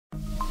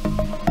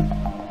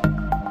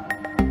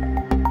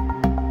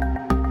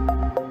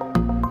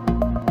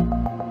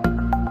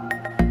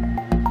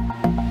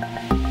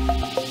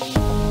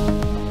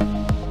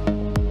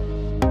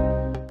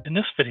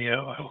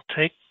I will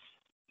take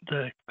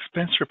the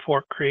expense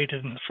report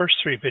created in the first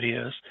 3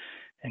 videos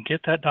and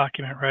get that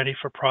document ready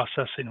for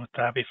processing with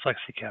ABBYY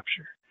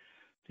FlexiCapture.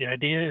 The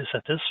idea is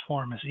that this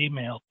form is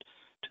emailed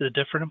to the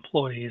different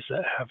employees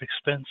that have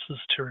expenses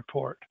to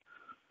report.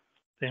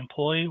 The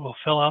employee will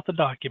fill out the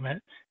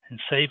document and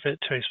save it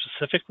to a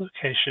specific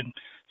location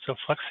so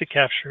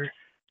FlexiCapture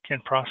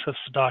can process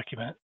the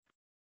document,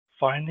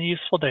 find the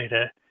useful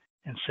data,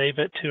 and save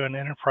it to an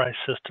enterprise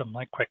system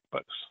like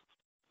QuickBooks.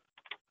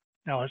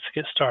 Now let's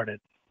get started.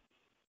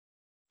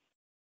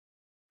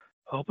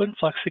 Open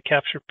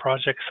FlexiCapture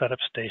Project Setup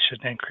Station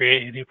and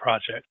create a new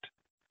project.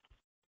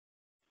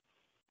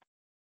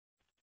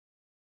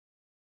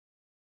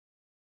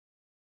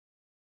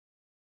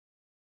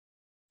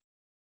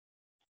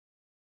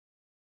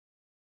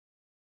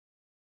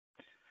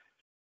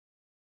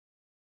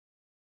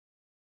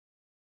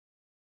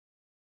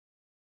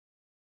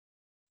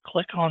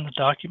 Click on the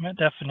Document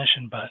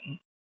Definition button.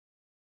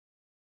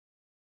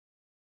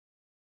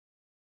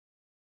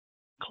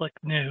 Click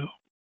New.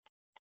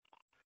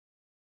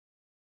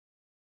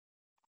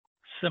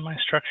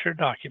 Semi-structured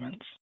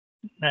documents.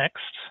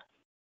 Next.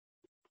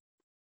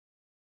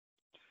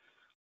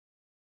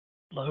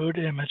 Load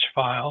image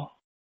file.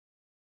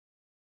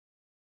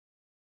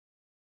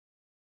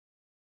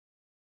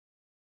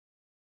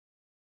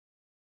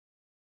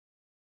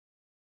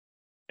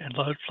 And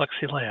load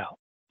Flexi Layout.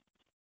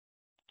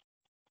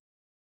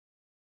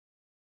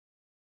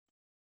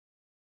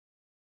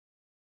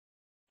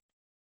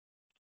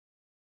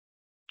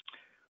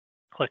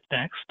 Click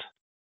Next.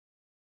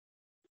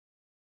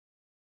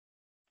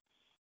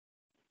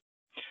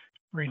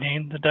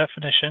 Rename the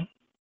definition.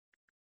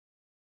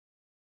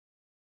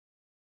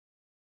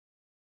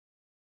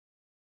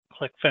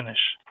 Click Finish.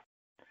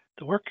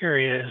 The work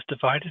area is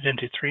divided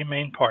into 3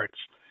 main parts: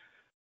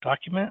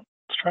 document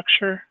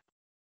structure,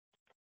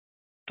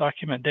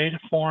 document data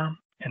form,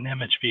 and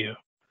image view.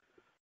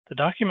 The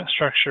document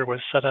structure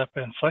was set up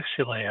in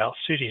Flexi Layout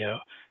Studio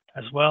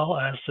as well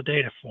as the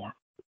data form.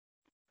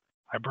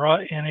 I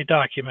brought in a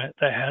document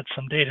that had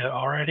some data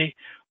already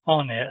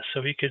on it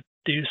so we could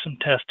do some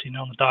testing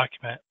on the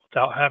document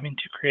without having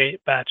to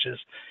create batches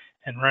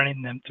and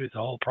running them through the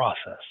whole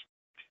process.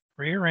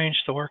 Rearrange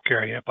the work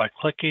area by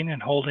clicking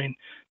and holding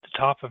the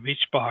top of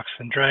each box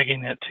and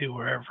dragging it to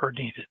wherever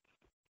needed.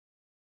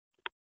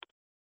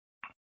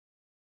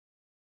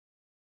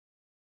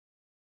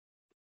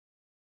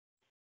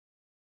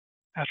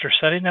 After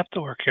setting up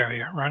the work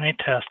area, run a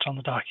test on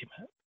the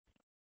document.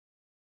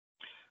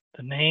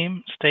 The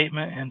name,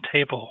 statement, and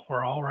table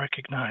were all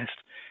recognized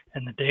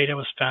and the data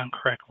was found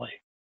correctly.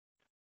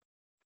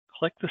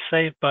 Click the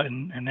Save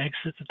button and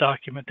exit the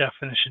document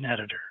definition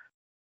editor.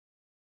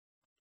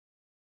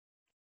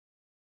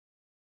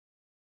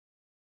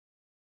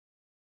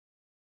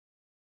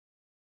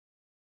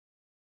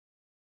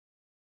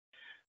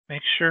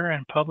 Make sure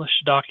and publish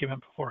the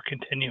document before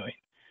continuing.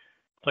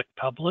 Click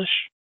Publish,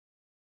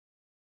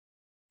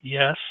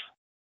 Yes,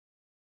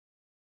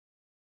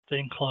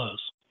 then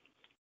Close.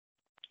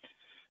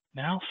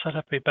 Now set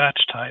up a batch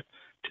type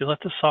to let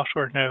the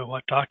software know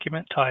what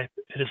document type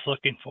it is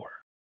looking for.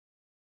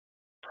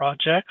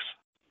 Projects,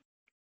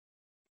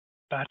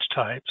 Batch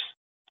Types,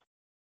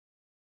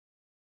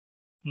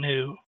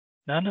 New.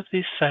 None of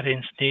these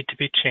settings need to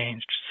be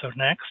changed, so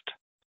Next.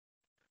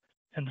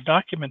 In the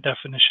document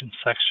definition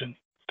section,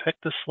 pick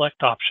the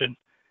Select option,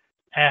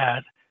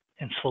 Add,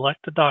 and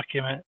select the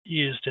document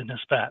used in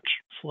this batch.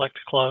 Select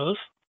Close,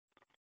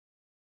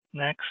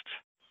 Next,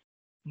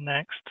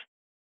 Next.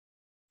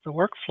 The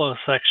workflow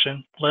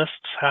section lists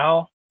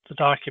how the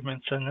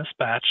documents in this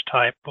batch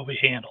type will be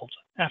handled.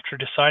 After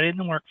deciding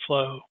the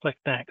workflow, click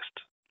Next.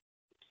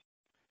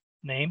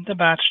 Name the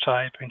batch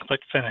type and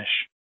click Finish.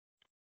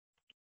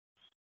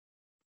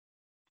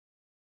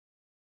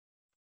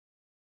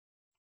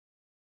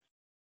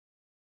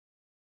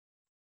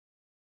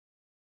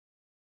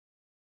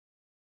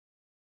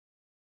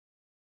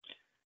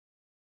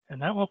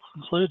 And that will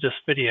conclude this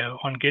video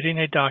on getting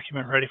a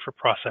document ready for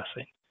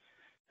processing.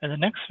 In the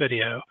next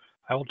video,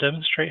 I will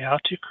demonstrate how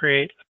to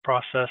create and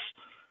process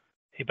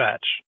a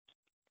batch.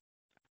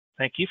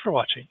 Thank you for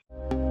watching.